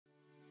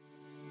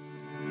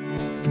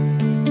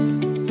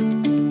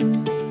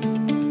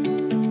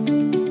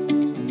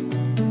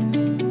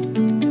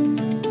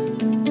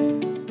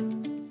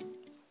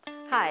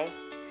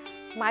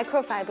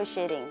Microfiber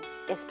shedding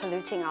is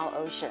polluting our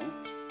ocean.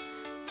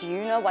 Do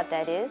you know what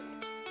that is?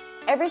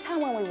 Every time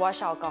when we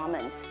wash our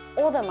garments,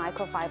 all the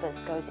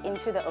microfibers goes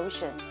into the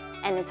ocean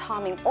and it's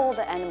harming all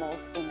the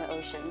animals in the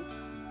ocean.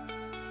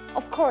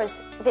 Of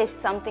course, there's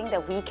something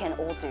that we can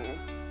all do.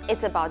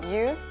 It's about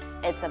you,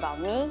 it's about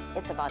me,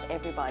 it's about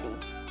everybody.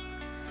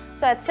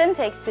 So at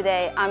SINGTEX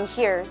today, I'm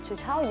here to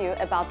tell you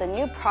about the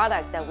new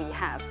product that we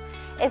have.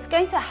 It's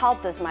going to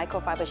help this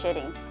microfiber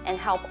shedding and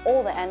help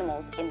all the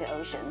animals in the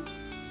ocean.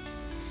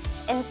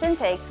 In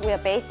SINGTEX, we are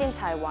based in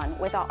Taiwan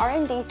with our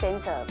R&D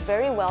center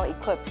very well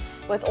equipped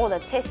with all the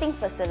testing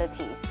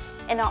facilities.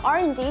 And our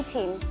R&D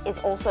team is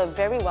also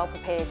very well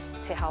prepared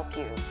to help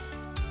you.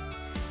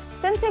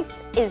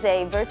 SINGTEX is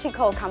a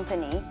vertical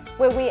company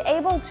where we're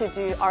able to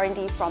do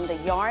R&D from the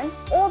yarn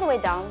all the way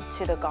down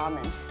to the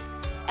garments.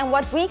 And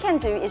what we can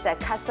do is that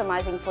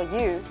customizing for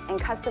you and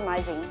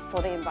customizing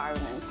for the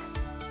environment.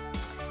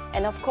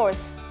 And of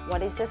course,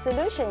 what is the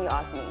solution, you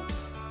ask me?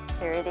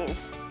 Here it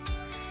is.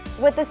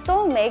 With the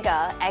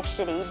STORMEGA,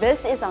 actually,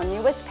 this is our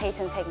newest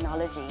patent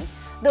technology.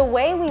 The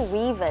way we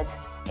weave it,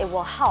 it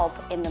will help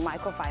in the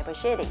microfiber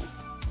shedding.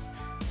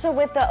 So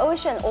with the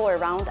ocean all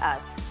around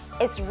us,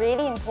 it's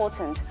really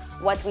important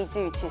what we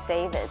do to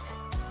save it.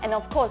 And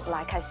of course,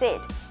 like I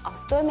said, our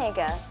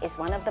STORMEGA is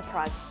one of the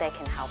products that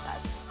can help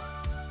us.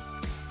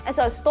 And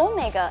so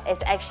STORMEGA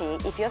is actually,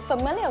 if you're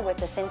familiar with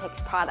the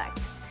SINGTEX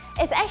product,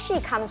 it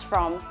actually comes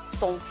from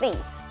storm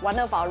fleece, one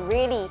of our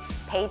really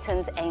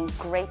patent and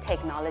great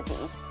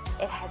technologies.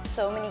 It has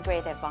so many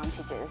great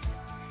advantages.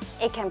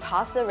 It can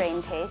pass the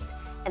rain test,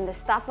 and the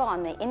stuffer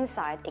on the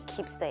inside, it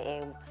keeps the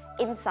air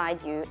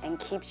inside you and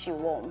keeps you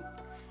warm.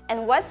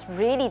 And what's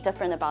really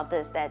different about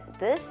this, that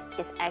this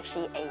is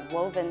actually a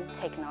woven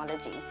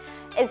technology.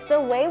 It's the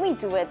way we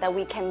do it that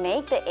we can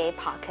make the air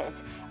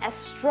pockets as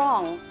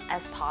strong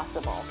as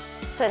possible.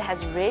 So it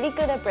has really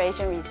good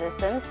abrasion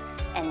resistance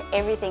and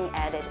everything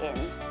added in.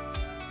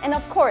 And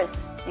of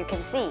course, you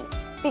can see,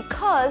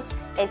 because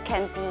it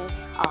can be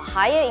a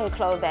higher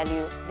enclosed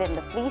value than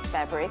the fleece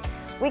fabric,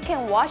 we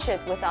can wash it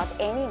without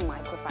any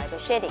microfiber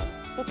shedding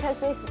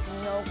because there's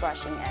no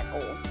brushing at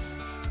all.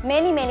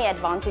 Many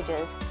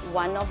advantages.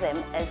 One of them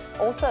is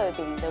also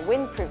being the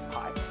windproof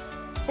part.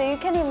 So you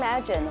can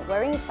imagine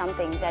wearing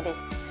something that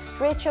is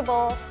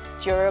stretchable,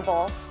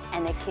 durable,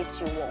 and it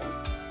keeps you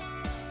warm.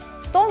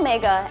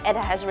 STORMEGA, it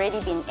has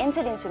already been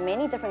entered into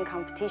many different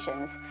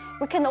competitions.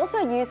 We can also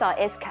use our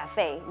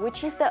S-Cafe,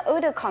 which is the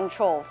odor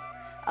control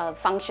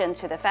function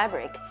to the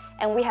fabric.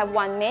 And we have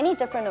won many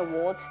different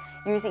awards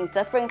using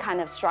different kind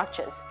of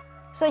structures.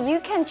 So you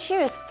can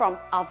choose from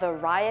a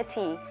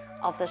variety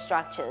of the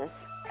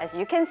structures. As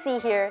you can see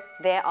here,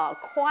 there are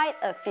quite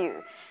a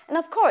few. And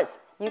of course,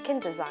 you can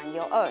design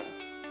your own.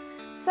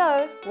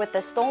 So with the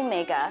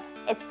STORMEGA,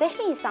 it's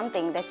definitely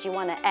something that you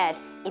want to add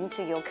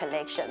into your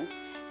collection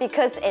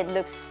because it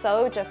looks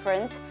so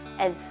different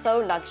and so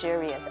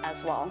luxurious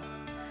as well.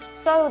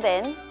 So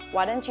then,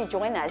 why don't you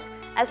join us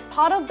as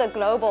part of the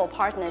global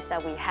partners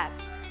that we have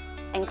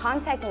and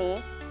contact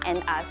me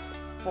and us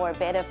for a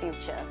better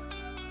future.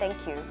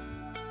 Thank you.